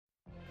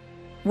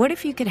What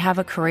if you could have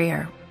a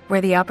career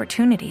where the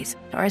opportunities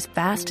are as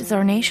vast as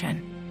our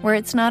nation, where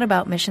it's not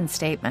about mission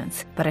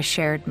statements, but a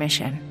shared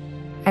mission?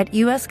 At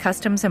U.S.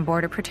 Customs and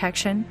Border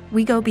Protection,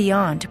 we go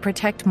beyond to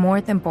protect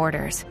more than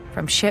borders.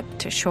 From ship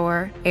to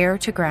shore, air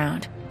to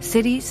ground,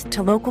 cities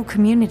to local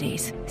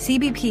communities,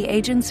 CBP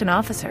agents and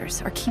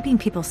officers are keeping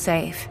people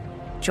safe.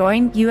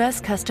 Join U.S.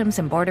 Customs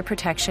and Border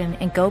Protection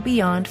and go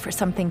beyond for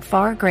something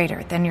far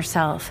greater than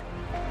yourself.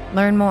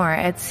 Learn more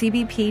at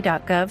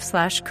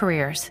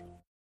cbp.gov/careers.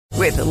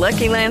 With the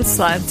Lucky Land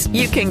Slots,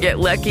 you can get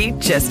lucky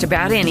just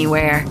about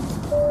anywhere.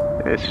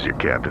 This is your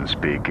captain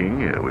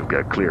speaking. We've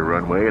got clear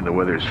runway and the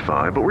weather's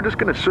fine, but we're just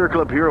going to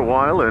circle up here a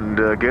while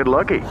and get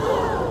lucky.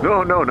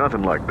 No,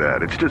 nothing like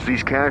that. It's just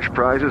these cash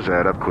prizes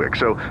add up quick.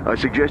 So I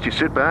suggest you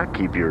sit back,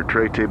 keep your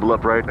tray table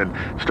upright, and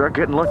start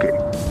getting lucky.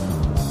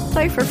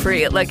 Play for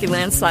free at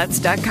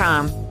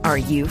LuckyLandSlots.com. Are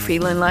you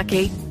feeling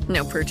lucky?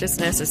 No purchase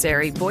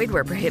necessary. Void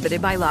where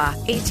prohibited by law.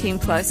 18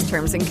 plus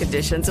terms and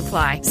conditions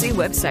apply. See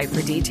website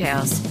for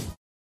details.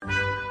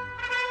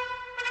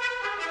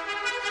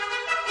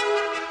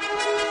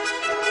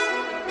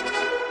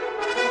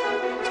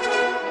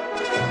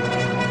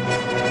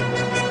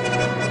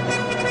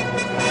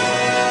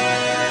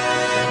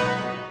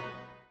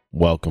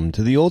 Welcome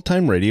to the Old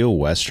Time Radio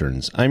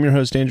Westerns. I'm your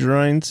host, Andrew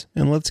Rines,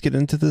 and let's get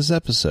into this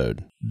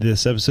episode.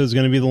 This episode is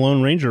going to be The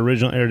Lone Ranger.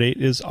 Original air date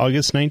is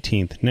August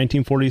 19th,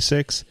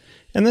 1946,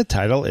 and the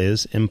title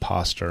is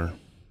Imposter.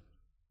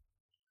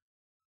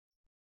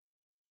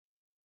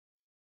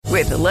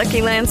 With the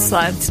Lucky Land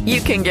Slots,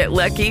 you can get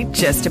lucky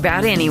just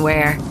about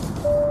anywhere.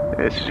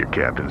 This is your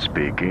captain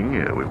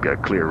speaking. We've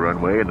got clear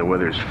runway and the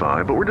weather's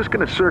fine, but we're just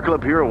going to circle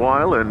up here a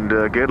while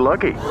and get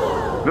lucky.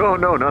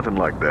 No, nothing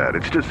like that.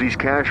 It's just these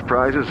cash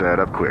prizes add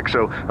up quick.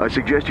 So I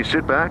suggest you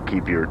sit back,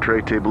 keep your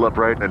tray table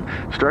upright, and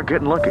start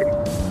getting lucky.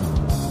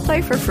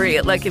 Play for free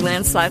at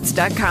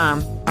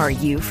LuckyLandSlots.com. Are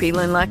you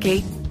feeling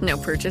lucky? No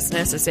purchase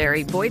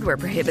necessary. Void where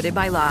prohibited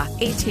by law.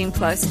 18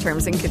 plus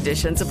terms and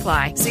conditions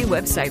apply. See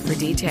website for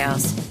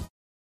details.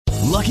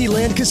 Lucky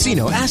Land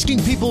Casino,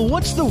 asking people,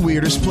 what's the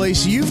weirdest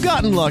place you've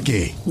gotten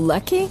lucky?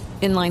 Lucky?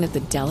 In line at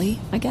the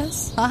deli, I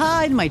guess?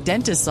 Aha, in my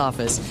dentist's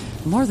office.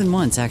 More than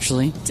once,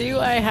 actually. Do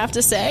I have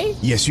to say?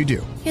 Yes, you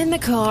do. In the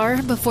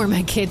car before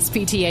my kids'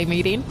 PTA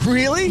meeting.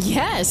 Really?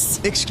 Yes.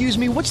 Excuse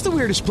me, what's the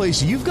weirdest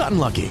place you've gotten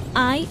lucky?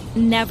 I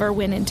never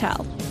win and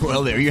tell.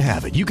 Well, there you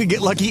have it. You can get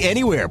lucky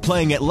anywhere,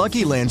 playing at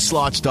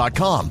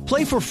LuckyLandSlots.com.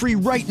 Play for free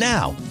right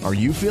now. Are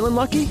you feeling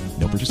lucky?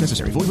 No purchase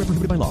necessary. Void where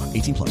prohibited by law.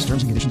 18 plus.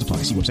 Terms and conditions apply.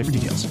 See website for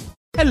details.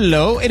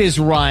 Hello, it is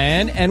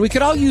Ryan, and we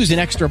could all use an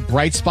extra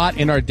bright spot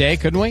in our day,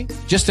 couldn't we?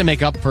 Just to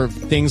make up for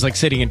things like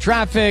sitting in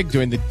traffic,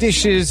 doing the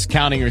dishes,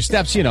 counting your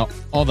steps, you know,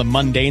 all the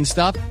mundane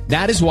stuff.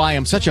 That is why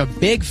I'm such a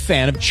big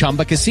fan of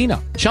Chumba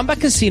Casino. Chumba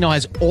Casino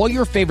has all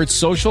your favorite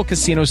social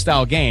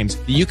casino-style games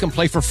that you can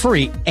play for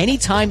free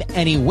anytime,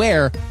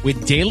 anywhere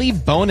with daily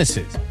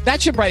bonuses.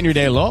 That should brighten your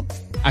day a little.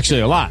 Actually,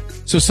 a lot.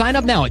 So sign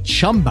up now at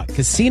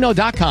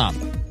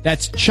ChumbaCasino.com.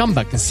 That's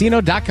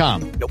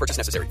ChumbaCasino.com. No purchase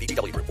necessary.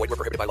 VGW Group. Void where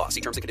prohibited by law. See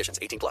terms and conditions.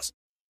 18 plus.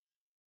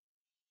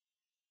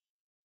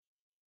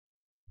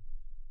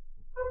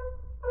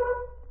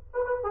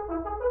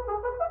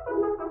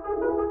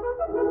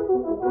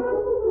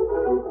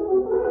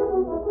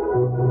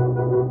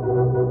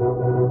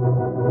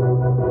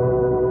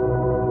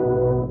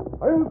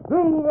 I'm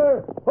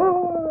Silver!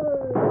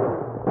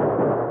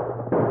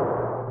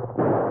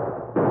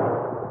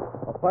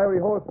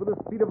 Fiery horse with the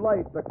speed of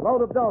light, a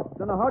cloud of dust,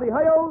 and a hearty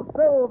hi-yo,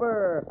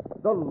 Silver,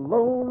 the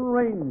Lone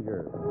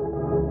Ranger.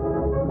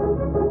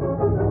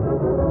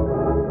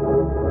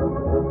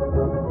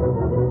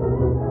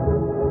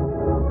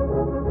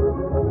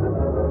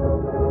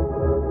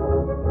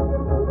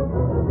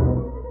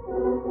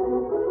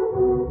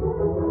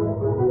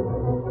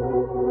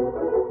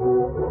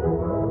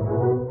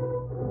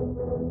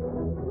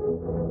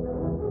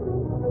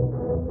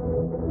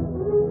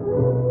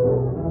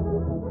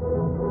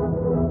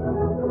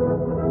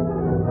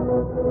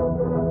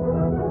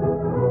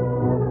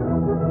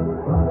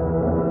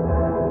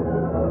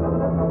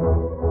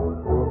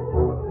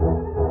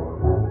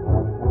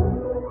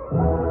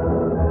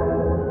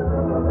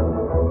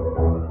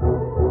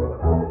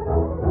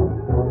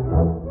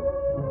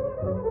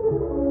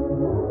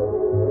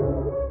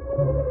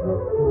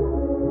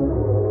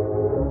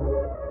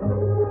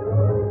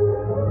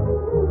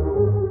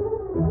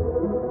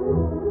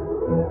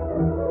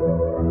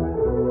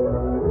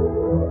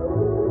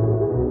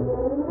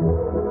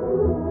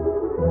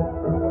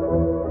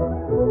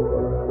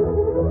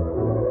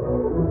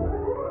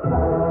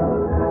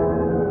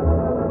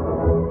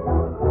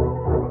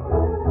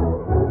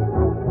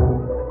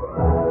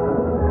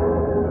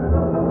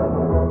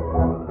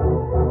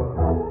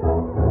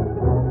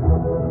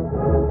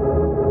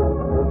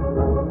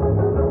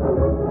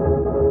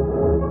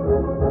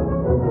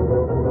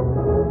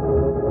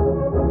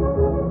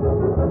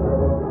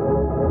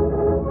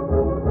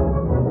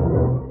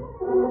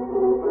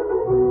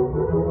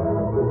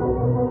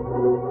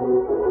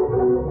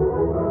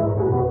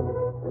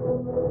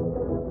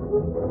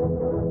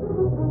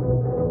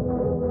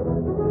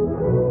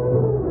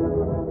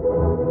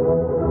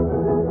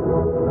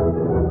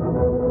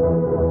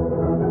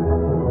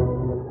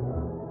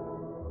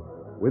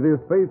 With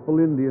his faithful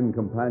Indian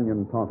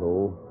companion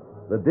Tonto,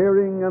 the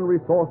daring and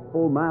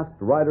resourceful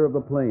masked rider of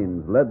the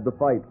plains led the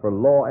fight for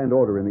law and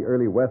order in the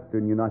early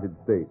western United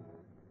States.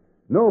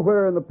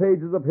 Nowhere in the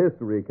pages of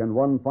history can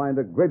one find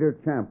a greater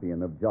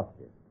champion of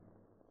justice.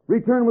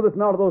 Return with us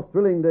now to those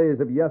thrilling days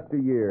of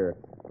yesteryear.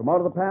 From out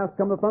of the past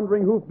come the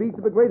thundering hoofbeats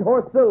of the great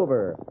horse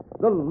Silver.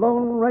 The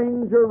Lone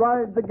Ranger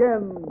rides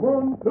again. Come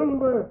on,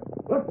 Silver!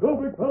 Let's go,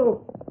 big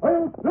fellow!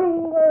 Hail,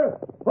 Silver!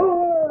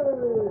 Away!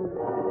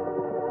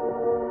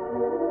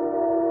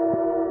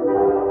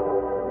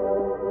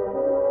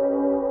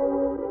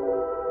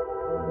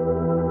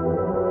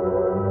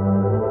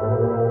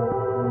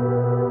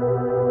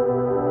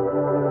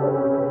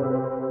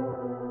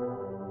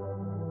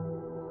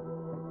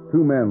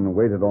 Two men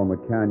waited on the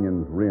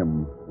canyon's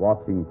rim,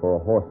 watching for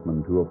a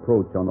horseman to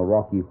approach on the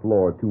rocky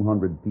floor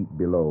 200 feet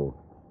below.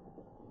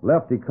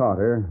 Lefty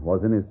Carter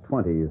was in his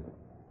 20s,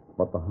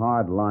 but the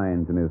hard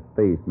lines in his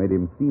face made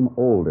him seem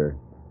older.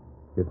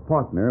 His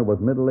partner was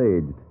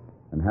middle-aged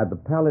and had the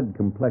pallid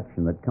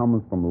complexion that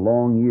comes from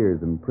long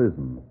years in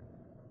prison.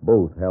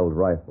 Both held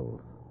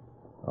rifles.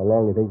 How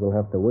long do you think we'll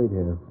have to wait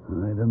here?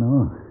 I don't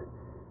know.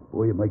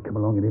 Boy, it might come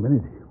along any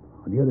minute.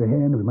 On the other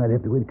hand, we might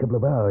have to wait a couple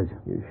of hours.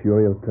 You sure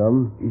he'll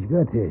come? He's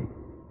got to.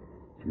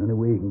 It's the only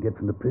way he can get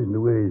from the prison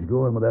to where he's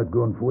going without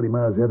going 40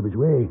 miles out of his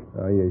way.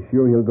 Are you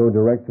sure he'll go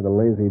direct to the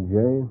Lazy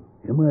J?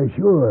 Am I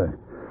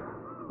sure?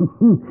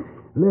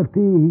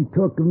 Lefty, he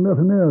talked of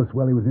nothing else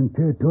while he was in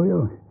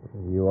territorial.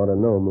 You ought to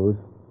know,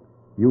 Moose.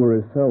 You were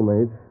his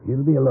cellmate.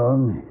 He'll be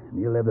along, and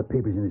he'll have the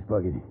papers in his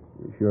pocket.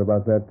 You sure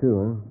about that, too,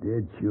 huh?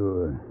 Dead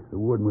sure. The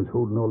warden was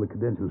holding all the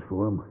credentials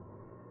for him.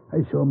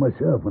 I saw him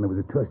myself when I was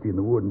a trustee in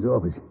the warden's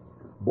office.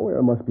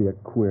 Boyer must be a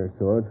queer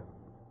sort.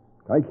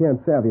 I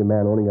can't savvy a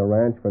man owning a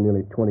ranch for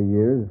nearly 20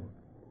 years.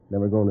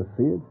 Never going to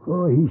see it?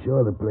 Oh, he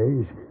saw the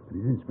place, but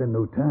he didn't spend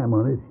no time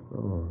on it.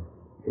 Oh.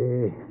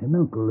 An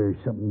uncle or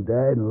something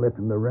died and left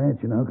him the ranch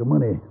and a hunk of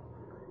money.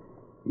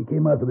 He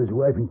came out with his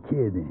wife and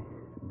kid,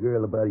 a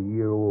girl about a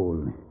year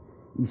old.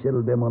 He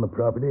settled them on the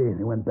property, and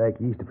they went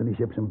back east to finish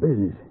up some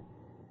business.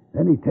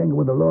 Then he tangled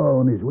with the law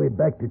on his way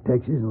back to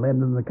Texas and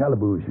landed in the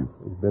calaboose.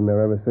 He's been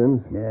there ever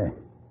since? Yeah.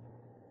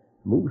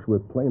 Moose, we're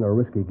playing a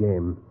risky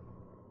game.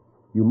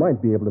 You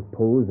might be able to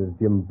pose as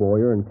Jim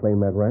Boyer and claim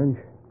that ranch,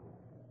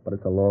 but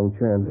it's a long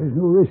chance. There's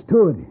no risk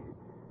to it.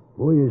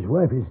 Boyer's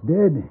wife is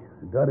dead.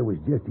 The daughter was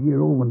just a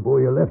year old when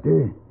Boyer left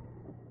her.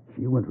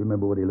 She wouldn't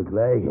remember what he looked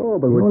like. No,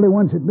 but the only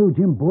ones that knew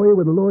Jim Boyer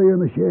were the lawyer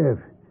and the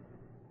sheriff.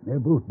 They're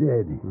both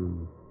dead.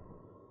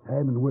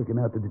 I've been working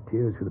out the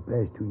details for the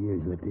past 2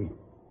 years, Lefty.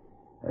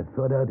 I've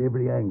thought out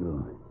every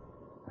angle.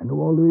 I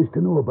know all there is to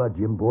know about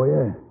Jim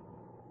Boyer.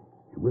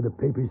 With the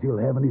papers he'll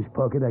have in his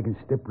pocket, I can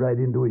step right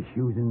into his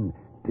shoes and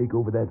take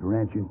over that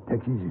ranch in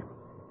Texas.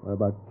 What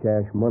about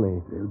cash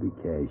money? There'll be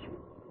cash.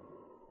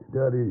 The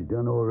daughter's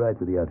done all right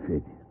with the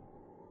outfit.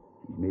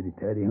 She's made a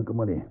tidy hunk of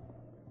money.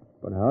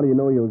 But how do you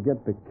know you'll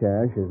get the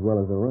cash as well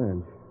as the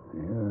ranch?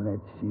 Well,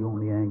 that's the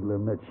only angle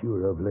I'm not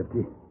sure of,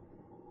 Lefty.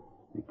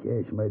 The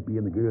cash might be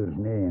in the girl's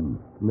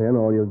name. Then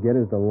all you'll get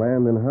is the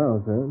land and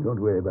house, huh?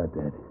 Don't worry about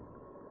that.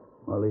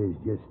 Molly is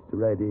just the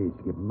right age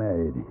to get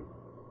married.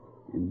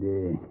 And,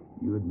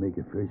 you would make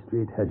a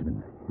first-rate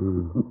husband.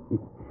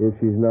 If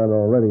she's not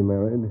already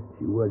married.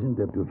 She wasn't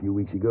up to a few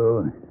weeks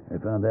ago. I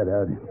found that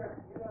out.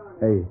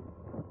 Hey,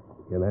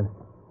 hear that?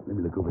 Let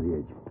me look over the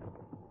edge.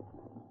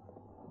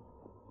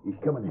 He's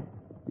coming.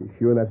 You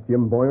sure that's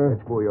Jim Boyer?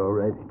 That's Boyer, all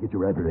right. Get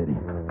your rifle ready.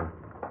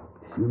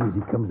 As soon as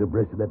he comes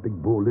abreast of that big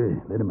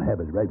boulder, let him have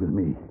it right with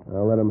me.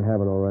 I'll let him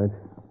have it, all right.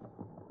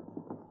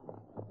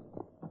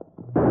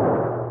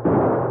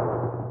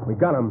 We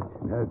got him.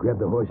 Now grab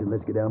the horse and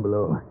let's get down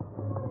below.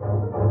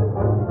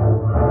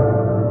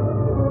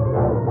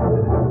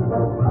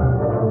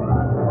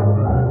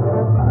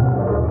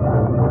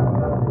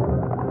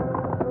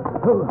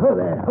 Oh,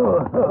 there.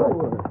 Oh.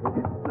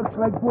 Looks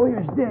like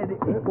Boyer's dead.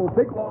 It won't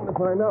take long to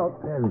find out.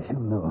 I'll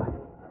soon know.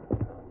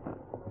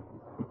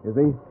 Is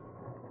he?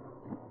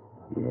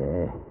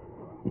 Yeah.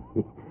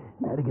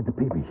 Now to get the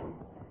papers.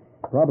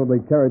 Probably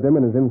carried them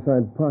in his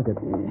inside pocket.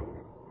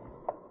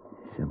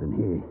 Something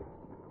here.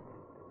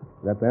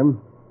 That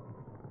them?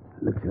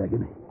 Looks like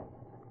it.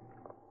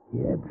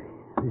 Yep.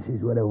 This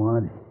is what I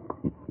want.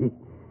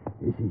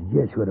 This is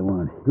just what I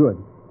want. Good.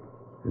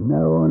 From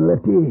now on,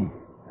 Lefty,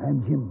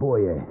 I'm Jim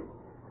Boyer,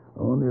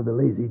 owner of the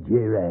Lazy J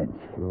Ranch.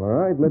 All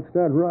right, let's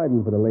start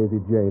riding for the Lazy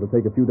J. It'll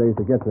take a few days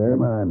to get there.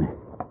 Come on.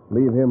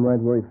 Leave him right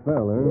where he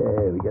fell, huh?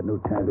 Yeah, we got no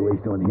time to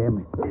waste on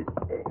him. Get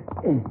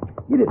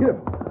it. Here.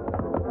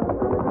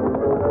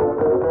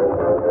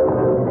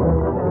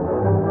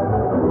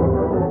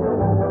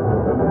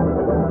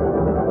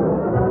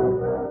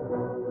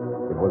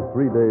 It was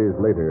 3 days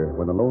later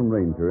when the Lone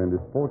Ranger and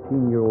his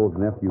 14-year-old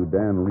nephew,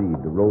 Dan Reed,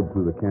 rode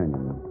through the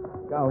canyon.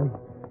 Golly,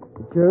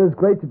 it sure is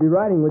great to be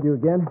riding with you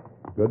again.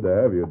 Good to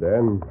have you,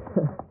 Dan.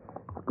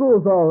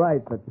 School's all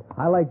right, but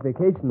I like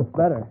vacations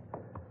better.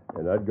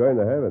 You're not going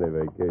to have any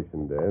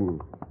vacation, Dan.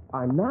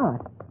 I'm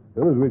not. As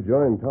soon as we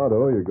join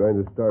Tonto, you're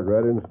going to start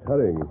right in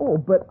studying. Oh,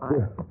 but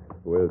I...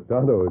 With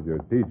Tonto as your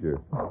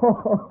teacher.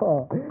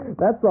 Oh,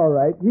 that's all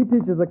right. He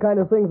teaches the kind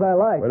of things I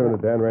like. Wait a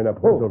minute, Dan. Right up.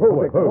 Ho,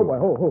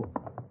 ho.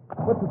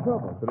 What's the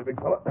trouble? Steady, big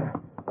fella.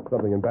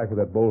 Something in back of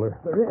that boulder.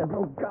 There is.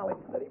 Oh, golly.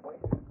 Steady, boy.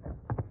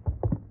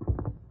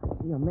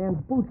 I see a man's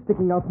boot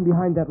sticking out from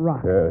behind that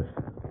rock. Yes.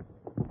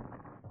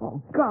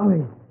 Oh,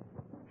 golly.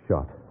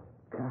 Shot.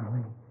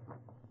 Golly.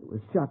 It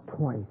was shot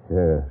twice.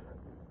 Yes.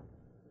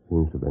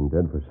 Seems to have been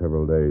dead for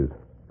several days.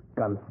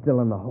 Gun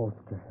still in the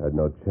holster. Had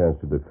no chance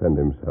to defend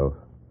himself.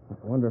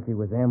 I wonder if he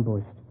was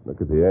ambushed.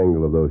 Look at the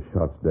angle of those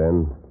shots,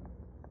 Dan.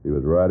 If he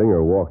was riding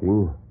or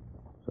walking,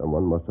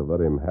 someone must have let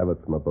him have it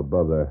from up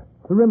above there.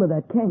 The rim of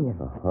that canyon.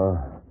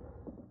 Uh-huh.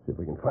 See if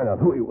we can find out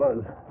who he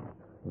was.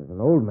 He was an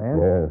old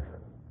man. Yes.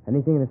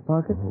 Anything in his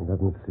pocket?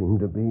 Doesn't seem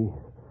to be,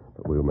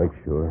 but we'll make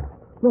sure.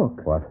 Look.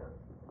 What?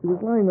 He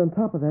was lying on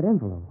top of that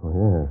envelope. Oh,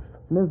 yes.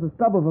 And there's the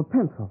stub of a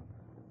pencil.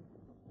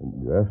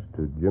 Addressed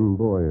to Jim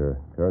Boyer,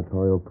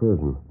 Territorial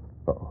Prison.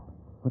 Uh-oh.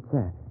 What's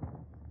that?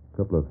 A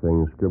couple of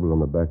things scribbled on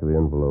the back of the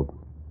envelope.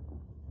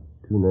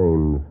 Two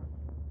names,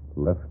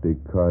 Lefty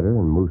Carter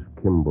and Moose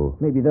Kimball.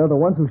 Maybe they're the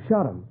ones who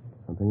shot him.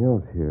 Something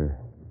else here.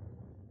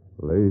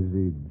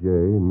 Lazy J,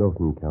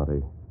 Milton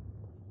County.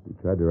 He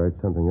tried to write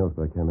something else,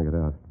 but I can't make it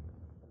out.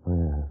 Oh,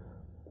 yes.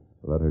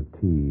 Letter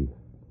T.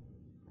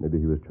 Maybe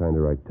he was trying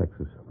to write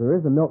Texas. There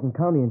is a Milton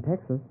County in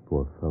Texas.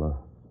 Poor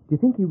fellow. Do you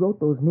think he wrote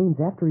those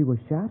names after he was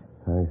shot?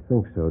 I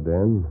think so,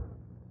 Dan.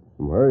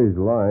 From where he's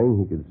lying,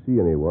 he could see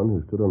anyone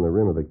who stood on the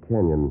rim of the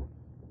canyon.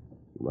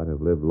 He might have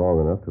lived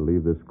long enough to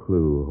leave this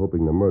clue,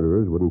 hoping the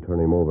murderers wouldn't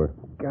turn him over.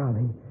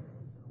 Golly.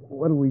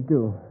 What'll we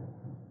do?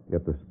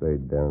 Get the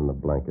spade down in the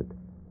blanket.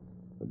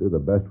 We'll do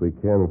the best we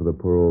can for the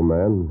poor old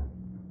man,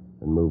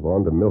 and move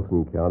on to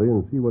Milton County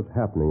and see what's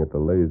happening at the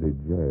Lazy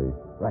J.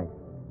 Right.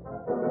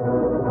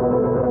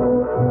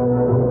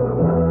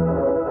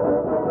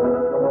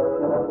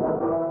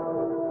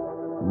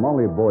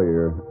 Molly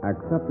Boyer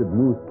accepted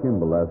Moose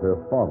Kimball as her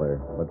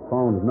father, but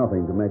found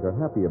nothing to make her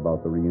happy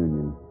about the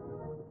reunion.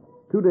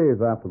 2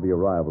 days after the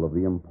arrival of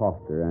the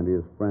imposter and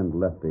his friend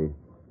Lefty,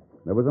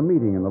 there was a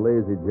meeting in the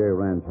Lazy J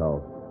ranch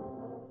house.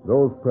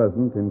 Those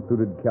present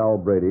included Cal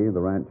Brady, the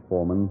ranch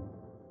foreman,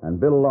 and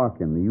Bill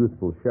Larkin, the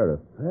youthful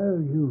sheriff.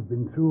 Well, you've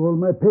been through all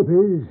my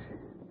papers.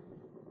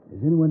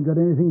 Has anyone got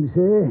anything to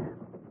say?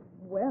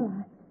 Well,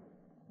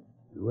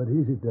 What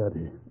is it,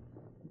 Dottie?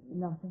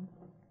 nothing.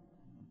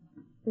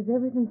 Does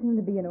everything seem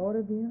to be in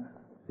order, Bill?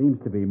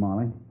 Seems to be,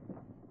 Molly.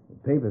 The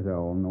papers are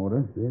all in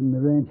order. Then the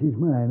ranch is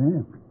mine,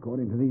 eh?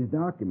 According to these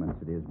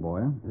documents, it is,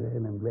 Boyer.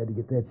 Well, I'm glad to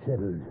get that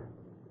settled.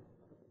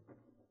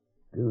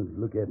 Don't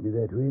look at me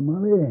that way,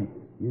 Molly.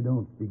 You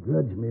don't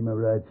begrudge me my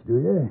rights, do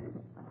you?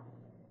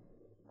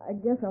 I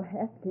guess I'll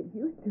have to get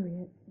used to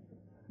it.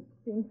 It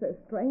seems so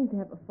strange to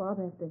have a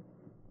father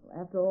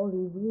after all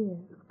these years.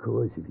 Of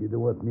course, if you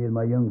don't want me and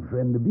my young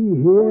friend to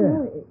be here...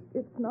 Oh, no,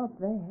 it's not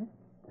that.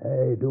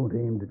 I don't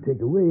aim to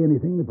take away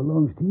anything that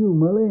belongs to you,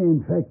 Molly.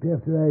 In fact,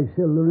 after I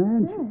sell the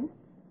ranch... Yes?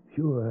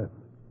 Sure.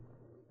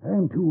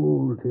 I'm too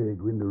old to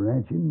go into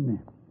ranching.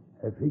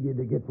 I figured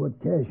to get what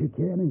cash you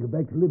can and go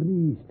back to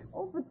living east.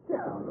 Oh, but...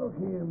 Now, look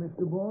here,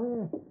 Mr.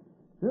 Boyer.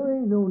 There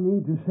ain't no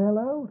need to sell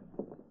out.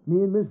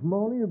 Me and Miss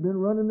Molly have been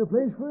running the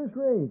place first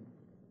rate.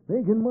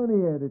 Making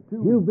money at it,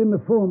 too. You've been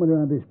the foreman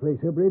around this place,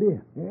 huh, Brady?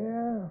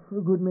 Yeah, for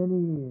a good many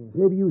years.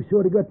 Maybe you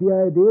sort of got the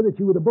idea that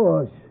you were the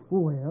boss.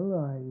 Well,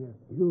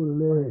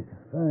 You'll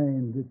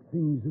find that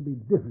things will be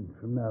different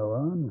from now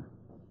on.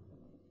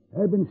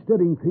 I've been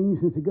studying things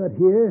since I got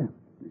here.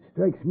 It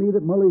strikes me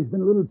that Molly's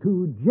been a little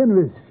too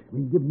generous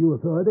in giving you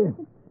authority.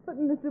 But,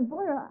 Mr.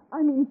 Boyer,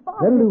 I mean,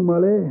 Father... That'll do,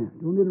 Molly.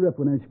 Don't interrupt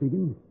when I'm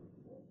speaking.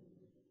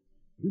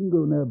 You can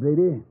go now,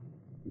 Brady.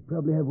 You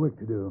probably have work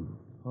to do.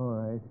 All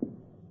right.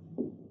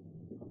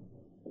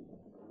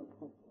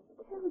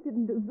 Cal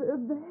didn't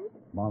deserve that.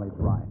 Molly's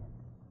right.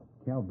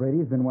 Cal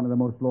Brady's been one of the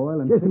most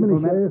loyal and Just a faithful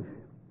minute, men... Sheriff.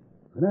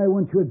 When I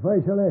want your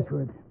advice, I'll ask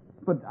for it.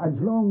 But as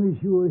long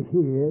as you're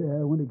here,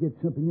 I want to get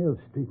something else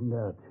straightened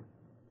out.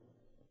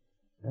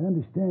 I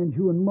understand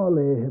you and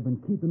Molly have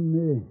been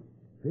keeping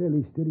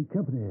fairly steady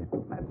company.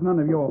 That's none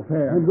of your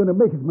affair. I'm going to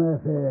make it my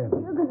affair.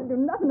 You're going to do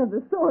nothing of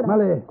the sort.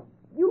 Molly.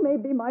 You may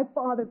be my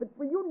father, but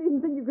for you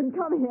needn't think you can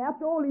come here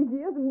after all these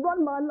years and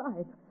run my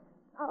life.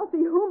 I'll see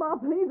whom I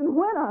please and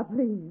when I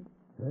please.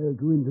 I'll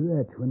go into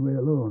that when we're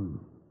alone.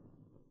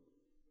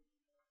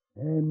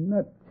 I'm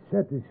not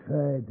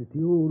satisfied that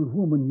the old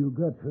woman you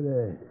got for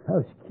a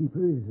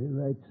housekeeper is the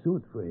right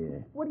sort for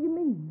you. What do you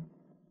mean?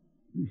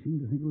 You seem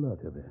to think a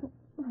lot of her.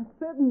 I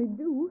certainly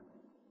do.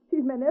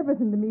 She's meant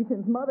everything to me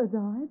since Mother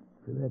died.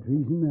 For that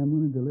reason, I'm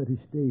willing to let her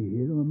stay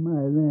here on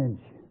my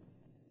ranch.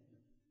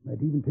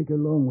 Might even take her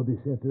along with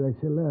us after I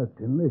sell out,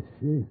 unless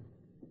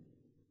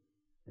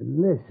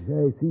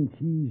I think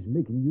she's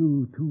making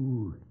you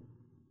too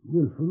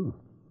willful.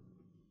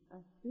 I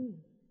see.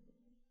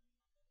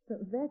 So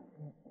that's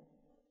it.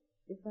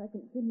 If I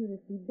continue to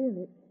see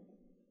Bill,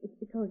 it's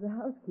because the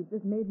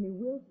housekeeper's made me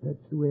willful.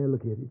 That's the way I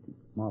look at it.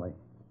 Molly,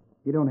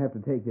 you don't have to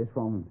take this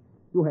from him.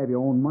 You have your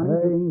own money.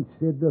 I ain't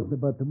said nothing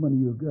about the money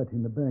you got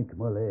in the bank,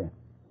 Molly.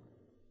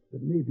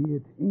 But maybe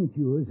it ain't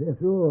yours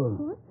after all.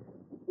 What?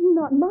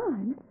 Not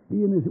mine.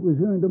 Being as it was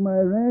earned on my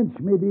ranch,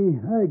 maybe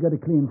I got a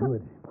claim to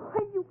it. Why,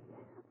 you...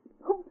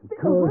 Oh, Of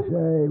course,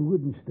 I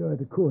wouldn't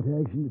start a court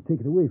action to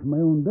take it away from my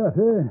own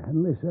daughter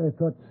unless I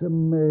thought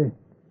some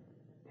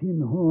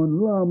tin-horn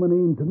lawman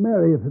aimed to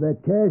marry her for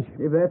that cash.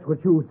 If that's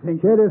what you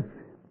think... Sheriff,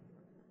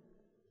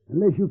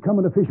 unless you come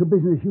on official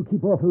business, you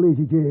keep off the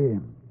Lazy J.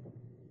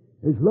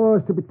 There's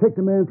laws to protect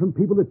a man from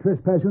people that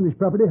trespass on his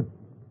property.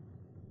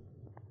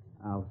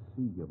 I'll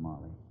see you,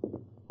 Molly.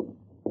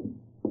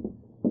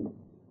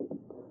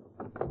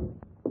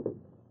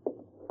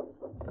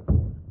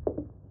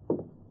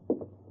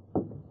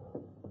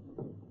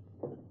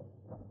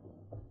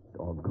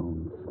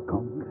 Doggone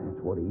skunk,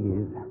 that's what he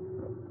is.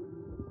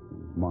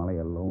 Molly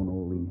alone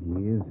all these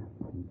years.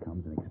 He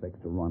comes and expects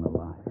to run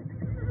alive.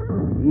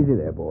 Easy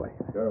there, boy.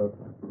 Sheriff.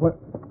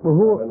 What? Well,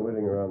 who... I've been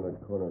waiting around the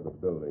corner of the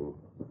building.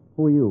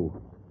 Who are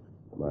you?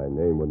 My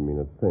name wouldn't mean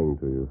a thing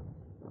to you.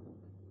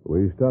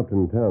 We stopped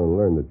in town and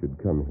learned that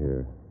you'd come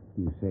here.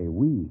 You say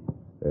we?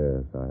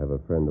 Yes, I have a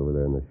friend over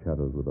there in the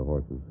shadows with the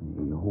horses.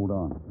 Hey, hold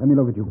on. Let me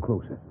look at you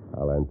closer.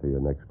 I'll answer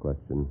your next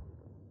question.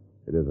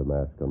 It is a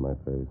mask on my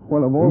face.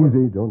 Well, of all...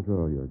 Easy, don't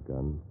draw your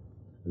gun.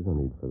 There's no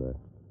need for that.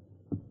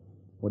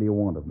 What do you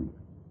want of me?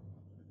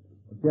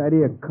 What's the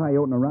idea of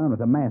coyoting around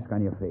with a mask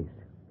on your face?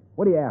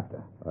 What are you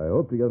after? I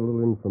hope to get a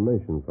little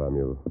information from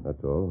you,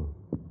 that's all.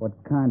 What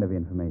kind of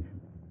information?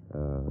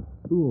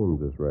 Who owns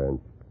this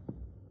ranch?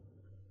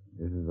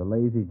 This is the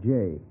Lazy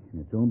J,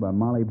 and it's owned by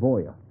Molly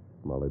Boyer.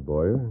 Molly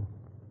Boyer?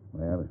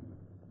 Well, it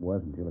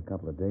was until a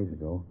couple of days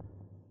ago.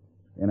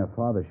 Then her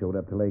father showed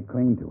up to lay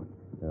claim to it.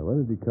 Where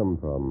did he come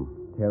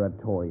from?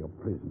 Territorial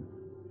prison.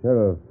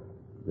 Sheriff,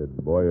 did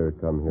Boyer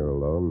come here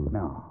alone?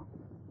 No.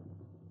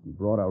 He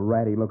brought a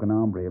ratty-looking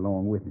hombre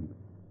along with him.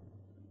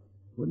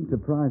 Wouldn't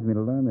surprise me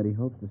to learn that he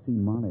hopes to see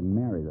Molly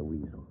marry the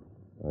weasel.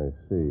 I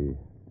see.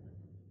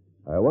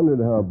 I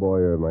wondered how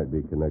Boyer might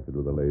be connected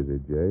with the Lazy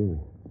J.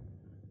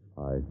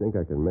 I think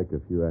I can make a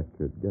few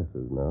accurate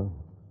guesses now.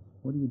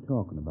 What are you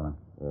talking about?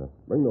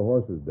 Bring the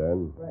horses,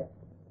 Dan. Right.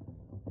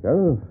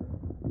 Sheriff,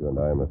 you and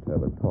I must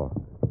have a talk.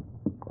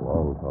 A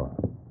long talk.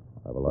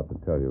 I have a lot to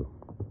tell you.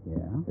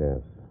 Yeah?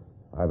 Yes.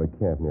 I have a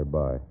camp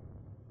nearby.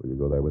 Will you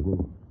go there with me?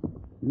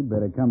 You'd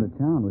better come to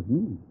town with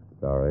me.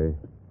 Sorry,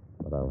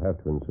 but I'll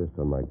have to insist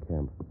on my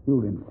camp.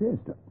 You'll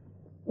insist?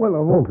 Well, I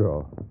Don't won't.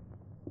 draw.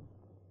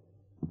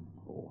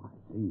 Oh,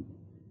 I see.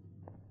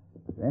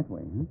 That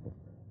way, huh?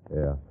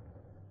 Yeah.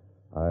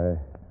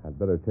 I'd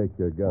better take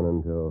your gun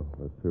until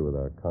we're through with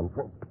our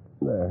conference.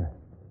 There.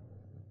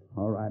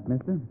 All right,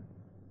 mister.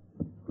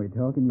 We're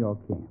talking your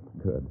camp.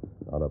 Good.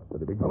 Not up to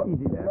the big fella.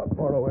 Easy there. Not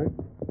far away.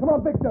 Come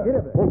on, Victor. Get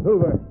it. One, two,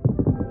 there.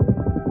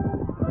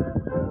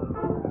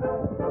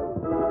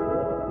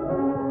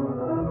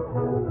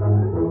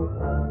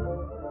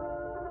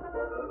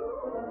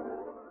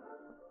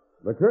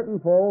 The curtain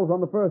falls on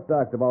the first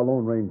act of our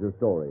Lone Ranger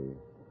story.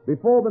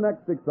 Before the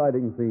next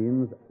exciting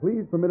scenes,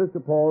 please permit us to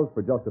pause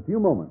for just a few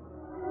moments.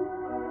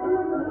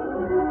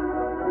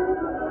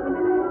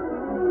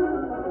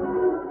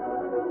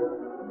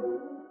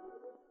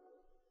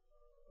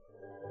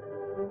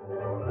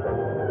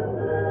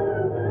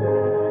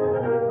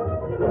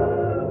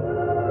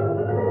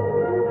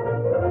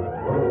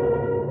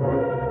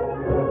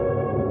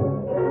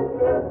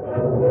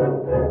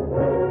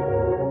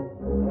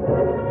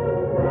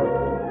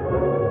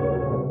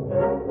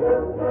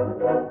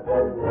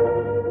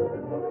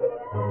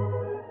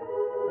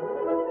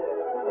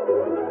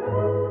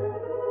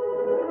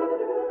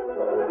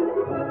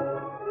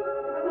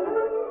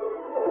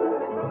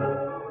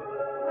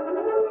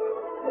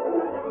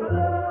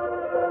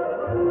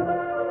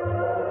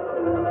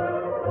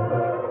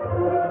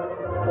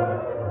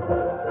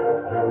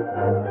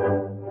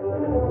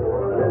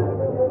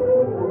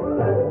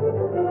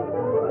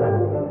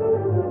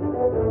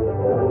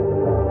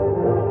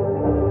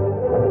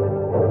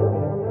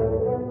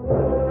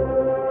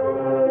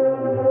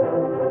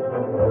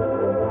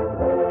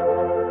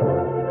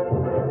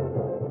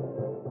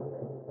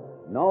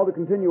 Now to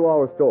continue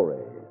our story.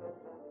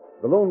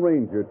 The Lone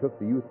Ranger took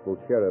the youthful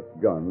sheriff's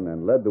gun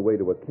and led the way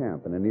to a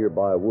camp in a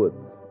nearby woods.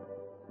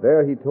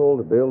 There he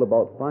told Bill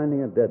about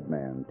finding a dead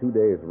man 2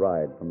 days'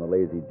 ride from the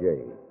Lazy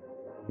J.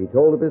 He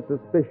told of his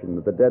suspicion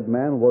that the dead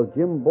man was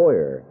Jim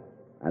Boyer,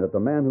 and that the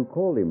man who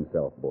called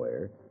himself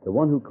Boyer, the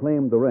one who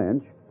claimed the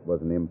ranch,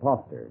 was an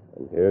imposter.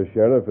 And here,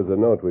 Sheriff, is a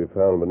note we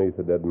found beneath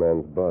the dead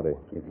man's body.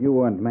 If you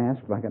weren't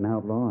masked like an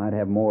outlaw, I'd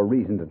have more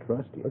reason to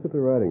trust you. Look at the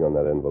writing on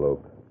that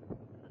envelope.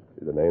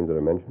 See the names that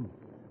are mentioned?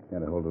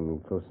 Gotta hold it a little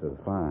closer to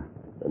the fire.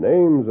 The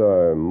names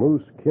are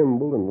Moose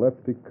Kimball and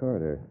Lefty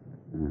Carter.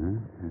 Uh-huh.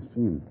 I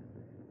see him.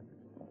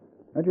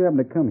 How'd you happen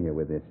to come here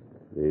with this?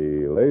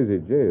 The Lazy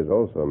J is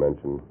also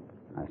mentioned.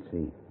 I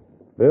see.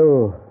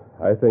 Bill,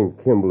 I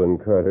think Kimball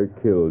and Carter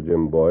killed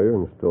Jim Boyer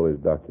and stole his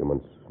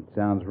documents. It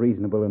sounds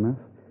reasonable enough.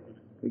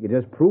 We could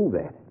just prove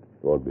that.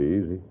 Won't be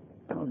easy.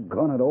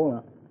 Doggone it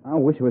all. I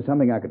wish there was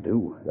something I could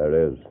do.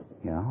 There is.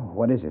 Yeah?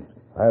 What is it?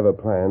 I have a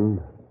plan,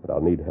 but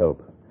I'll need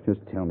help. Just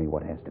tell me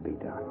what has to be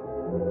done.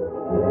 It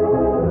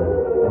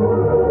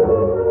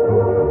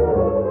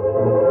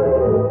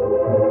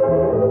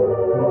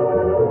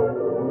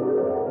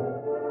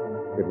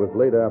was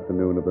late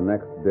afternoon of the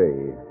next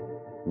day.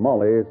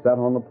 Molly sat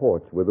on the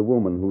porch with a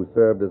woman who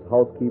served as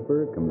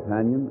housekeeper,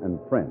 companion, and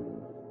friend.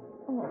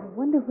 Oh, I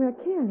wonder where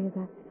Cal is.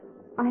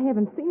 I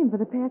haven't seen him for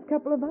the past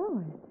couple of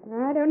hours.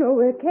 I don't know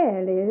where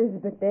Cal is,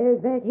 but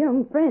there's that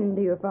young friend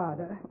of your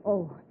father.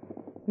 Oh,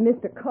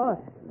 Mr.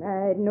 Carter.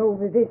 Riding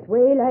over this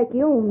way like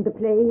he owned the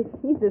place.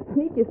 He's the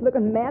sneakiest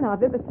looking man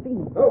I've ever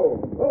seen. Oh.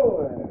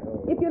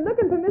 If you're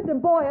looking for Mr.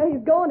 Boyer,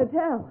 he's going to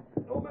town.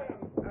 Oh, ma'am.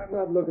 I'm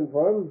not looking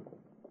for him.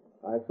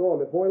 I saw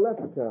him before he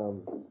left the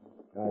town.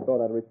 I thought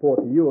I'd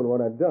report to you on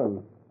what I've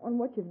done. On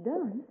what you've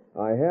done?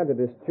 I had to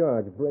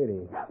discharge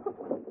Brady.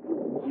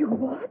 You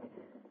what?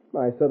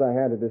 I said I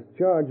had to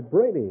discharge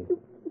Brady.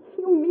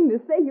 You mean to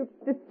say you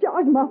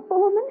discharged my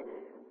foreman?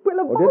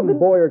 Well, didn't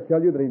Boyer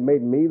tell you that he'd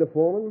made me the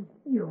foreman?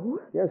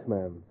 You? Yes,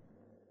 ma'am.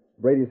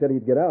 Brady said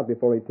he'd get out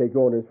before he'd take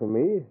orders from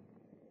me.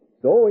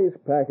 So he's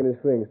packing his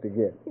things to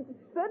get. You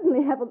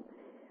certainly have a...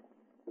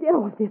 Get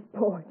off this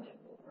porch.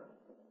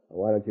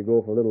 Why don't you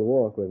go for a little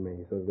walk with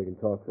me so that we can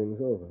talk things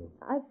over?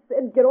 I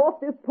said get off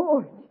this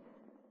porch.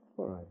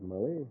 All right,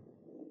 Molly.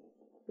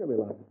 There'll be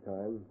lots of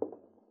time.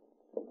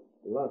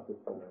 Lots of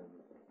time.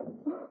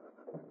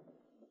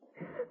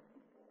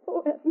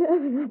 Oh, Aunt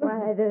Mary.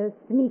 Why, the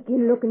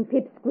sneaky-looking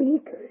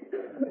pipsqueak.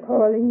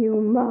 Calling you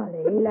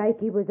Molly like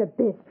he was a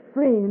best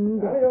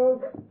friend.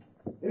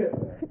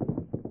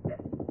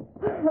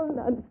 I'll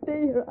not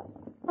stay here.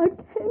 I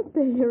can't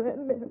stay here,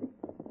 Aunt Mary.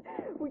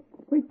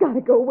 We've got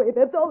to go away.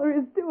 That's all there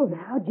is to it.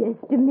 Now,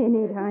 just a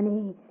minute,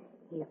 honey.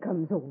 Here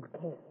comes old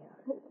Cal.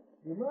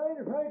 You mind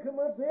if I come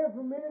up there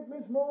for a minute,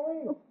 Miss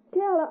Molly? Oh,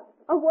 Cal,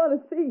 I want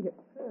to see you.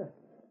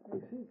 I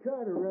see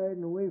Carter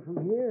riding away from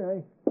here.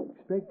 I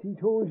expect he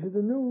told you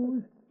the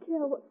news.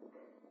 Cal,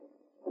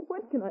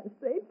 what can I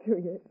say to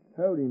you?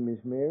 Howdy,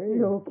 Miss Mary.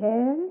 Hello,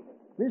 Cal.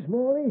 Miss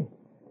Molly,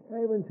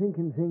 I've been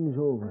thinking things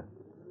over.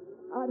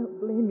 I don't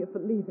blame you for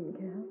leaving,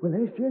 Cal. Well,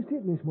 that's just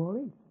it, Miss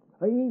Molly.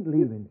 I ain't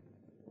leaving.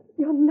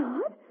 You're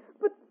not?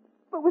 But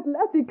with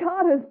Lefty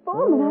Carter's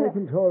foreman... I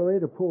can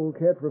tolerate a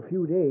polecat for a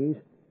few days.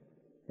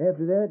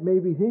 After that,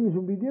 maybe things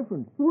will be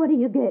different. What are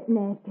you getting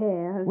at,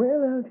 Cal?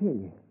 Well, I'll tell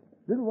you.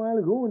 A little while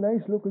ago, a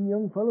nice-looking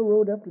young fellow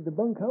rode up to the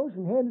bunkhouse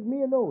and handed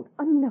me a note.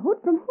 A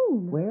note from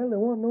whom? Well, there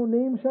wasn't no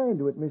name signed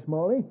to it, Miss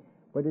Molly,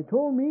 but it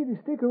told me to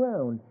stick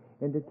around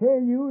and to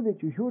tell you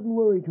that you shouldn't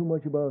worry too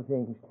much about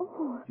things.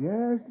 Oh.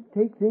 Just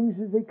take things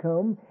as they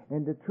come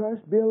and to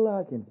trust Bill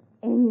Larkin.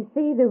 And you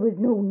say there was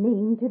no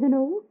name to the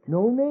note?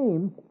 No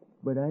name,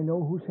 but I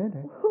know who sent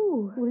it.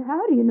 Who? Well,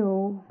 how do you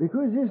know?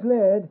 Because this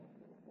lad,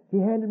 he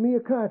handed me a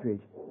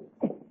cartridge.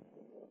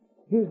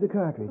 Here's the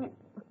cartridge.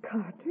 A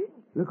cartridge?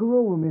 Look her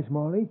over, Miss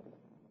Molly.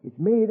 It's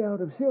made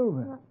out of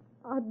silver.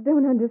 I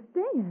don't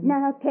understand.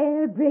 Now,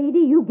 Cal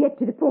Brady, you get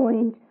to the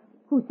point.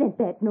 Who sent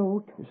that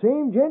note? The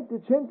same gent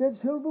that sent that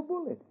silver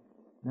bullet.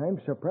 And I'm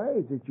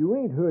surprised that you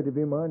ain't heard of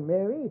him, Aunt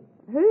Mary.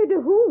 Heard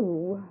of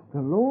who?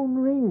 The Lone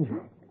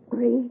Ranger.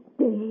 Great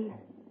day.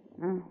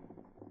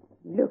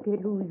 Look at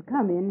who's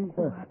coming.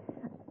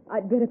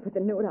 I'd better put the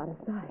note out of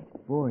sight.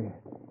 Boy,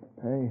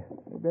 I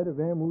better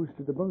vamoose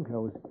to the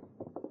bunkhouse.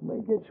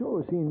 Might get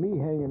sore seeing me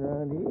hanging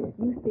around here.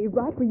 You stay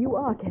right where you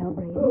are, Cal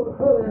Brady.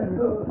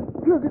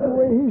 Look at the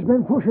way he's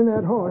been pushing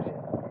that horse.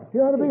 He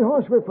ought to be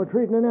horsewhipped for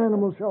treating an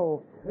animal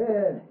so.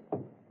 Well,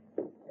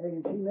 I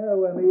can see now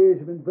why my ears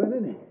have been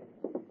burning.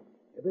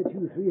 I bet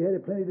you three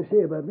had plenty to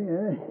say about me,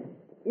 huh?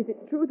 Is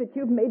it true that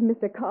you've made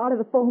Mr. Carter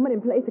the foreman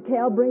in place of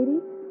Cal Brady?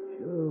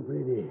 Sure,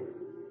 Brady.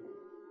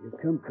 You've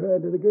come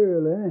crying to the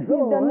girl, huh? He's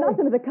done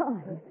nothing of the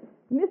kind.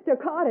 Mr.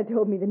 Carter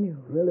told me the news.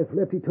 Well, if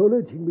Lefty told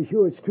it, you can be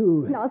sure it's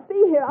true. Now,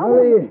 see here,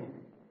 Molly,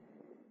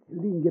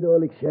 you needn't get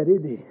all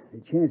excited.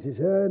 The chances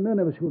are none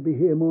of us will be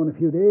here more in a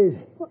few days.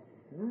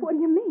 What do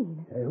you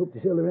mean? I hope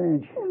to sell the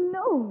ranch. Oh,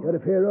 no. Got a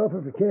fair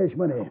offer for cash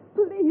money.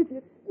 Please,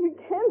 you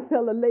can't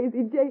sell the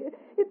Lazy J.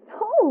 It's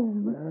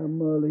home. Now,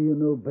 Molly, you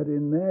know better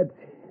than that.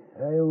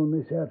 I own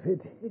this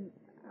outfit.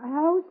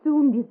 How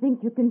soon do you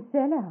think you can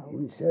sell out?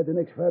 Inside the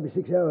next 5 or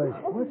 6 hours.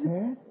 What's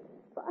that?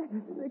 5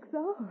 or 6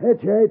 hours.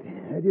 That's right.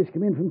 I just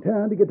come in from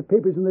town to get the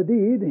papers on the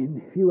deed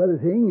and a few other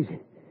things.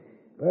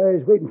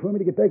 Buyer's waiting for me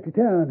to get back to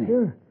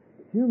town.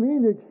 You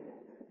mean that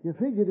you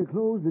figure to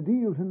close the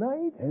deal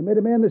tonight? I met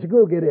a man that's a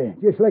go-getter,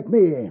 just like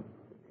me.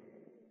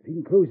 If he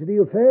can close the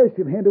deal fast,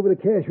 he'll hand over the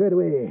cash right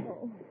away.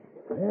 Oh.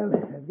 Well,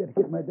 I've got to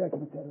get my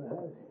documents out of the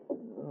house.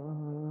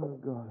 Oh,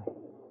 God.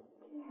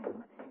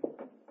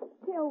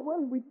 Cal,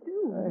 what'll we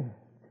do?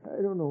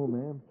 I don't know,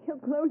 ma'am. He'll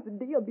close the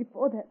deal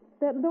before that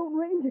Lone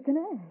Ranger can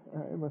act.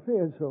 I'm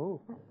afraid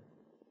so.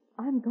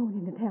 I'm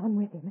going into town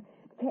with him.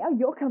 Cal,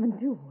 you're coming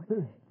too.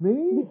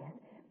 Me? Yes.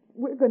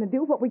 We're going to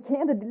do what we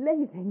can to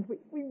delay things.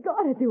 We've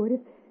got to do it.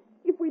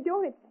 If we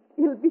don't,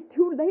 it'll be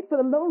too late for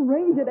the Lone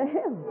Ranger to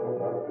help.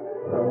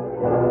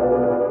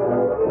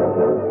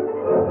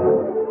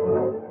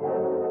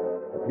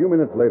 A few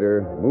minutes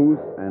later,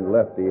 Moose and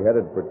Lefty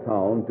headed for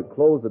town to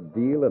close a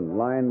deal and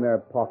line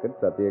their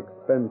pockets at the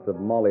expense of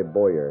Molly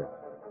Boyer.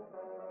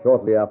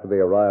 Shortly after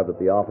they arrived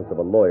at the office of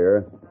a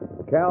lawyer,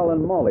 Cal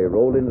and Molly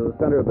rolled into the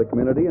center of the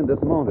community and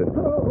dismounted.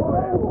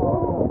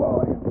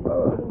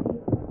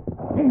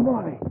 Hey,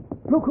 Molly,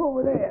 look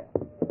over there.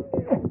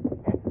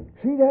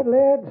 See that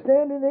lad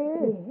standing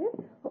there?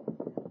 Yes.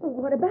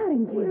 What about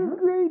him, Cal?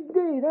 Great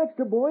day. That's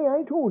the boy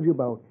I told you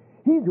about.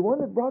 He's the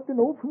one that brought the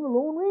note from the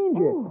Lone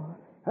Ranger. Oh.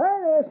 Hi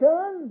there,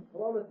 son.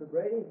 Hello, Mr.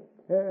 Brady.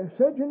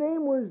 Said your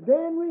name was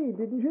Dan Reed,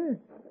 didn't you?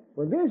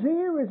 Well, this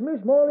here is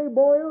Miss Molly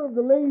Boyer of the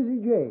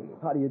Lazy J.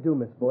 How do you do,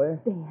 Miss Boyer?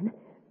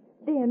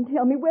 Dan,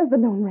 tell me, where's the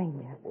Lone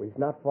Ranger? Well, he's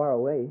not far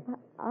away.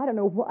 I don't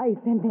know why he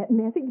sent that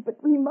message, but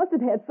he must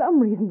have had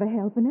some reason for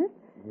helping us.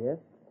 Yes,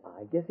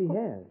 I guess he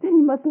has. Then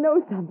he must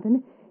know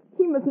something.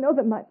 He must know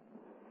that my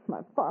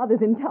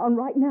father's in town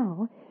right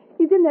now.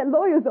 He's in that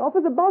lawyer's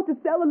office about to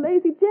sell a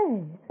Lazy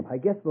J. I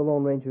guess the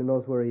Lone Ranger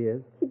knows where he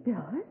is. He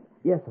does?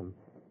 Yes'm.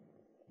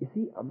 You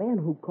see, a man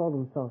who called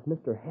himself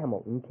Mr.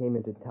 Hamilton came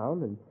into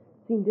town and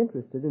seemed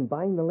interested in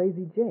buying the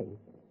Lazy J.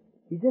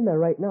 He's in there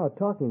right now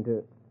talking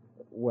it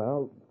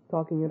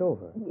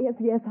over.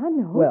 Yes, I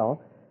know.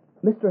 Well,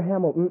 Mr.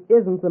 Hamilton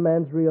isn't the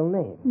man's real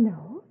name.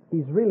 No?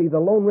 He's really the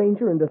Lone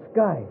Ranger in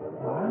disguise.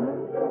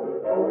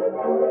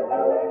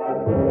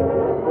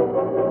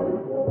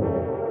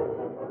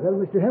 Well,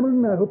 Mr.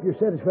 Hamilton, I hope you're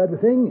satisfied with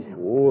things.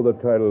 Oh, the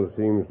title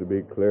seems to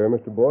be clear,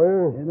 Mr.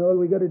 Boyer. And all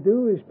we got to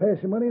do is pass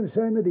the money and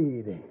sign the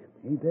deed.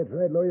 Ain't that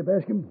right, Lawyer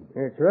Bascom?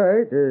 That's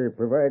right,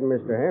 providing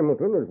Mr.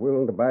 Hamilton is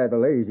willing to buy the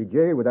Lazy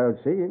J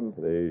without seeing.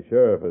 The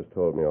sheriff has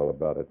told me all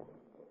about it.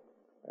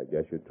 I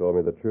guess you told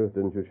me the truth,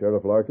 didn't you,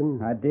 Sheriff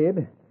Larkin? I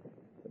did.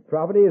 The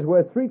property is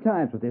worth 3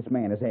 times what this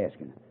man is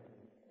asking.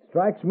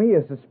 Strikes me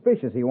as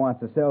suspicious he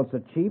wants to sell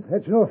so cheap.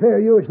 That's no fair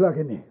use,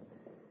 Larkin.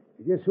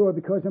 You just saw it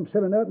because I'm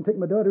selling out and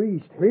taking my daughter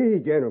east. Please,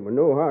 gentlemen,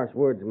 no harsh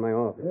words in my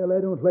office. Well, I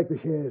don't like the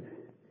sheriff.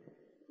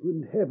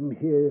 Wouldn't have him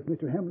here if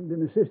Mr. Hamilton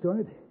didn't insist on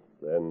it.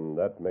 Then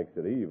that makes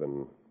it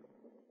even.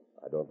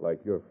 I don't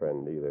like your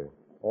friend either.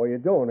 Oh, you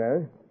don't,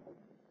 eh?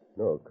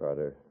 No,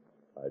 Carter.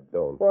 I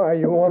don't. Why,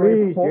 you want to...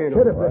 Please,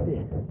 shut up, Lefty.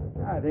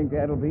 I think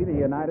that'll be the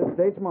United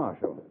States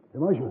Marshal. The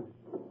Marshal?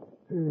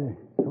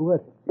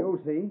 What? You'll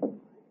see.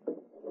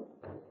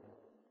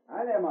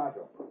 Hi there,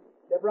 Marshal.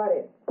 Step right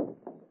in.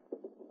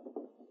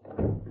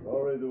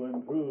 Sorry to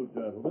intrude,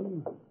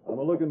 gentlemen. I'm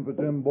looking for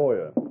Jim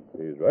Boyer.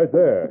 He's right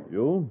there.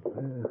 You?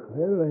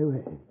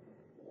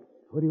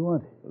 What do you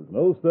want? There's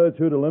no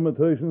statute of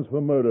limitations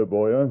for murder,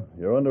 Boyer.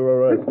 You're under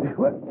arrest.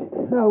 What?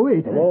 Now,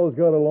 wait. The law's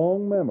got a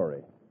long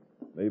memory.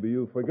 Maybe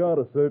you forgot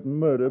a certain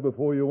murder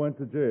before you went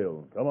to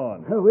jail. Come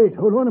on. Oh, wait.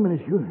 Hold on a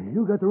minute.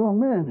 You got the wrong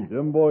man.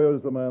 Jim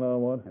Boyer's the man I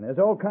want. And there's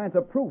all kinds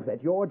of proof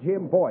that you're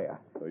Jim Boyer.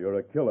 So you're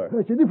a killer.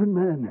 That's a different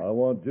man. I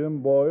want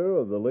Jim Boyer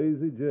of the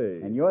Lazy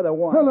J. And you're the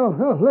one.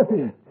 No,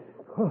 Lefty.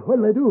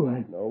 What'll I do?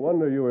 No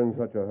wonder you were in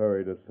such a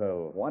hurry to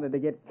sell. Wanted to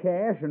get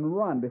cash and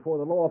run before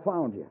the law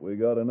found you. We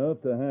got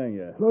enough to hang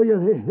you. Lawyer,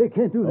 they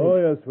can't do that. Oh,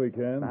 yes, we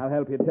can. I'll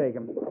help you take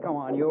him. Come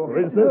on, you.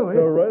 Resist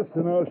arrest,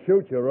 and I'll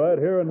shoot you right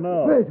here and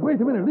now.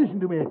 Wait a minute. Listen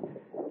to me.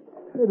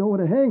 I don't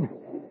want to hang.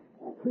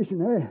 Listen,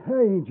 I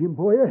ain't Jim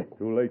Boyer.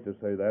 Too late to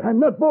say that.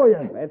 I'm not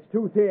Boyer. That's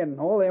too thin.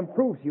 All them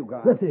proofs you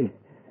got.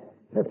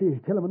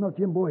 Lefty, tell him I'm not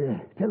Jim Boyer.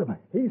 Tell him.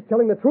 He's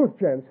telling the truth,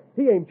 gents.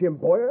 He ain't Jim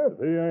Boyer. If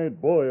he ain't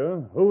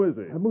Boyer, who is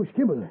he? Moose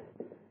Kimball.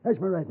 That's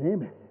my right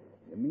name.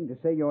 You mean to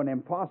say you're an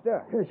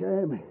imposter? Yes,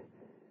 I am.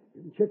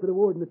 You can check with the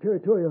warden, the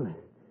territorial.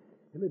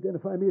 He'll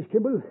identify me as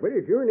Kimball. But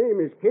if your name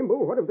is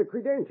Kimball, what of the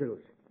credentials?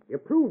 You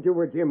proved you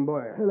were Jim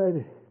Boyer. Well,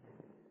 I'd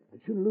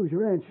sooner lose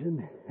your ranch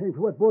than hang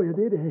for what Boyer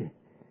did. I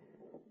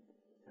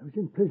was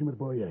in prison with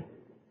Boyer.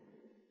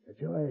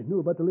 That's how I knew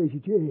about the Lazy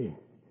J.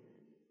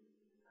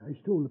 I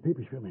stole the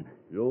papers from him.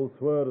 You'll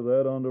swear to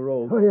that under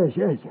oath. Oh,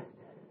 yes.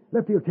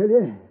 Lefty will tell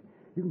you.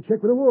 You can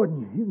check with the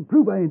warden. You can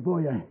prove I ain't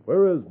Boyer.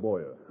 Where is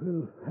Boyer?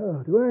 Well,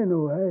 how do I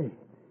know? I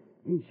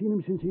ain't seen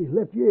him since he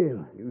left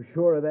jail. You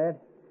sure of that?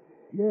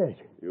 Yes.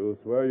 You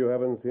swear you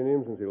haven't seen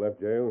him since he left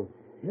jail?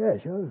 Yes,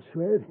 I'll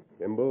swear it.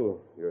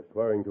 Kimball, you're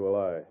swearing to a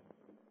lie.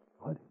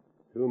 What?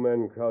 2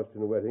 men crouched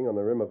in waiting on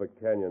the rim of a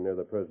canyon near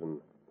the prison.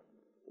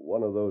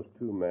 One of those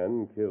 2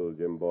 men killed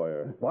Jim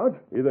Boyer.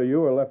 What? Either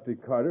you or Lefty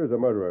Carter is a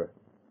murderer.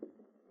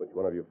 Which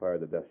one of you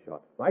fired the death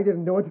shot? I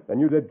didn't do it. Then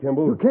you did,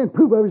 Kimball. You can't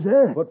prove I was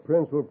there.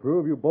 Footprints will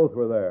prove you both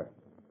were there.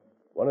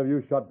 One of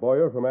you shot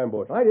Boyer from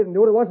ambush. I didn't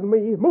do it. It wasn't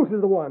me. Moose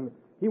is the one.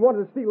 He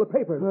wanted to steal the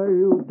papers. Why,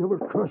 you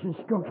double-crossing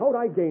skunk. How'd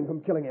I gain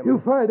from killing him? You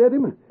fired at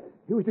him.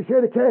 He was to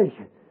share the cash.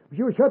 But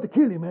you were shot to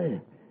kill him,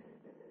 I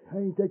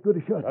ain't that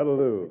good a shot. That'll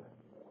do.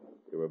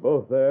 You were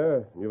both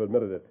there, and you've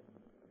admitted it.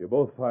 You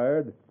both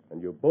fired,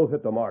 and you both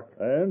hit the mark.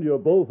 And you're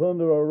both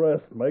under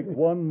arrest. Make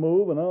one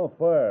move, and I'll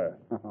fire.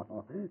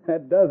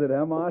 That does it,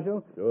 huh,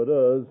 Marshal? Sure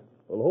does.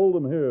 We'll hold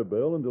him here,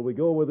 Bill, until we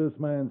go where this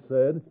man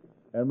said,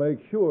 and make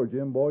sure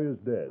Jim Boyer's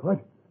dead.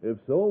 What? If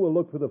so, we'll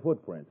look for the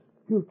footprints.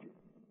 You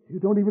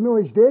don't even know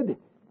he's dead?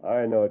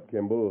 I know it,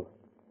 Kimball.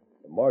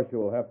 The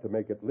marshal will have to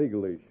make it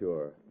legally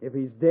sure. If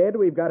he's dead,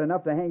 we've got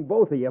enough to hang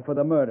both of you for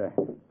the murder.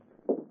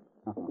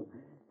 You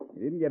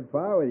didn't get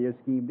far with your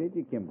scheme, did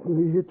you, Kimball?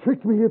 You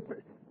tricked me.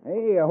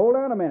 Hey, hold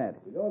on a minute.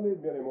 You don't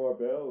need me anymore,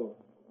 Bill.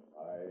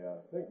 I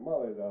think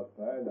Molly's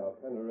outside. I'll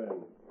send her in.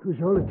 It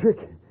was all a trick.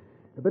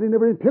 I bet he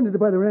never intended to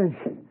buy the ranch.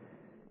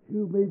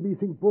 You made me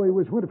think Boy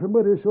was wanted for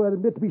murder, so I'd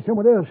admit to be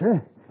someone else, huh?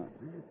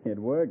 It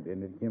worked,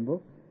 didn't it,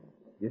 Kimball?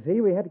 You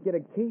see, we had to get a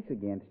case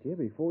against you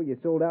before you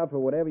sold out for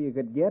whatever you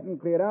could get and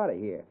cleared out of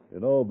here. You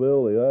know,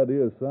 Bill, the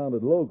idea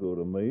sounded loco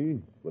to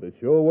me, but it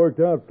sure worked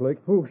out slick.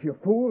 Oh, you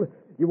fool.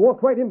 You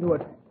walked right into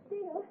it.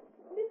 Bill,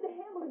 Mr.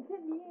 Hamilton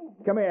sent me in.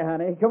 Come here,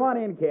 honey. Come on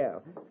in,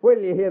 Cal. Wait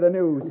till you hear the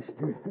news.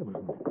 Mr.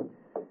 Hamilton.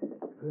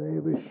 If I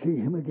ever see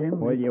him again...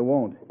 Well, you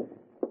won't,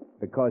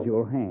 because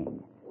you'll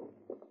hang.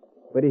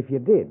 But if you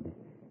did,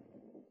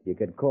 you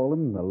could call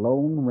him the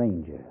Lone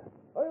Ranger.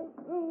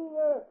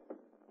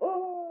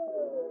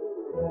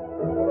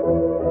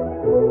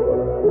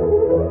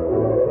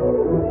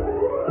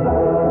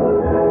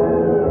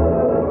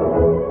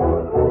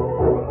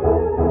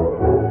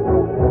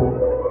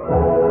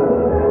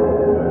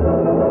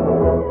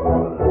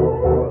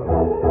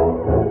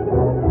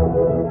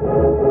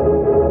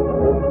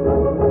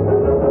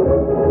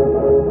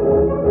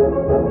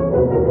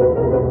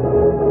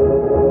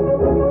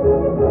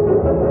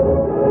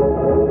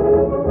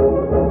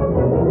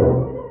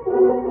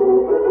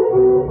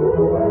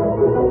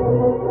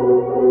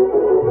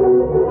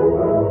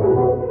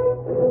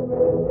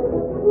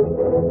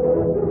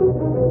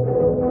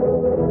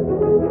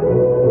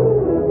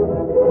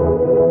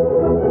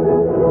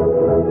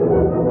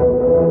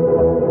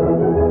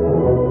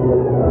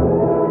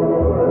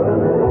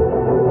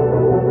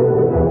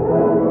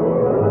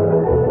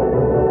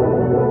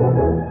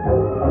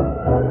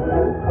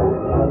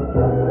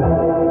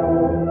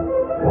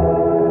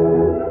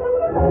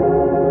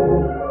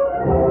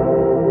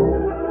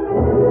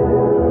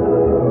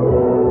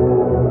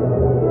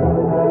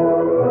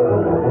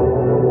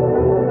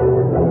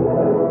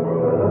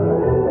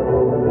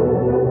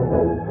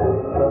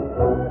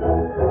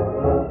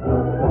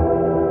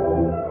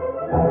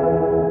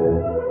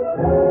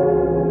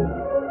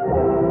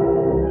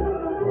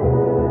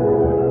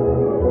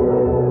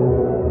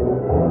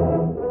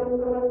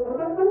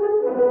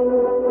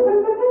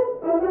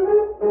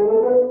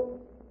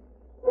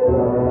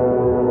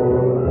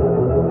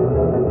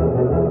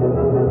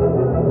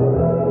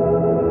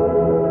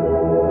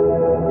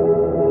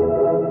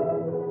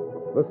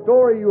 The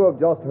story you have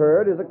just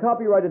heard is a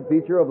copyrighted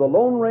feature of the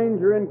Lone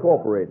Ranger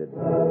Incorporated.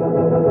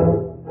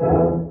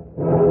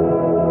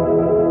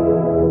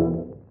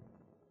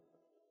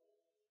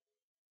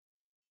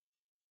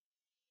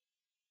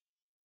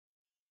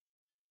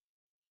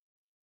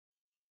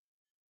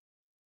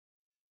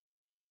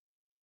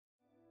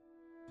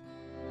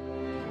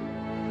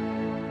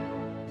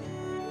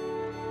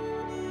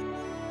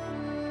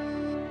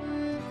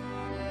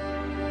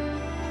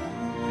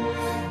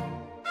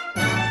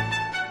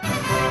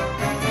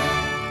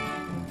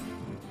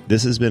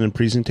 This has been a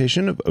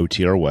presentation of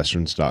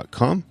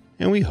OTRWesterns.com,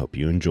 and we hope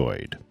you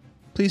enjoyed.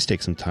 Please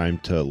take some time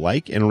to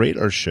like and rate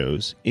our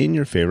shows in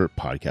your favorite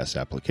podcast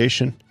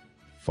application.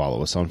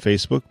 Follow us on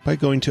Facebook by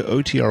going to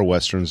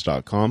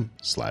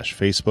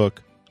OTRWesterns.com/Facebook.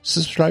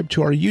 Subscribe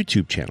to our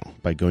YouTube channel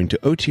by going to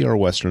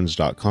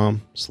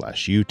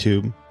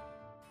OTRWesterns.com/YouTube.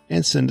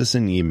 And send us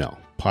an email,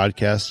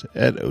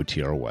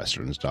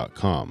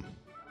 podcast@OTRWesterns.com.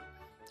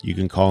 You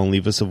can call and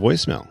leave us a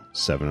voicemail,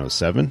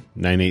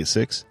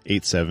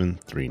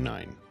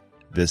 707-986-8739.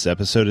 This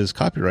episode is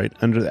copyright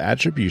under the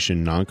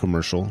Attribution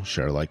Non-Commercial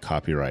Share-alike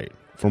copyright.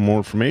 For more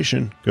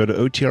information, go to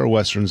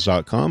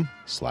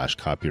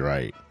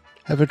OTRWesterns.com/copyright.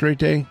 Have a great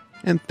day,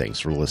 and thanks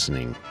for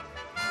listening.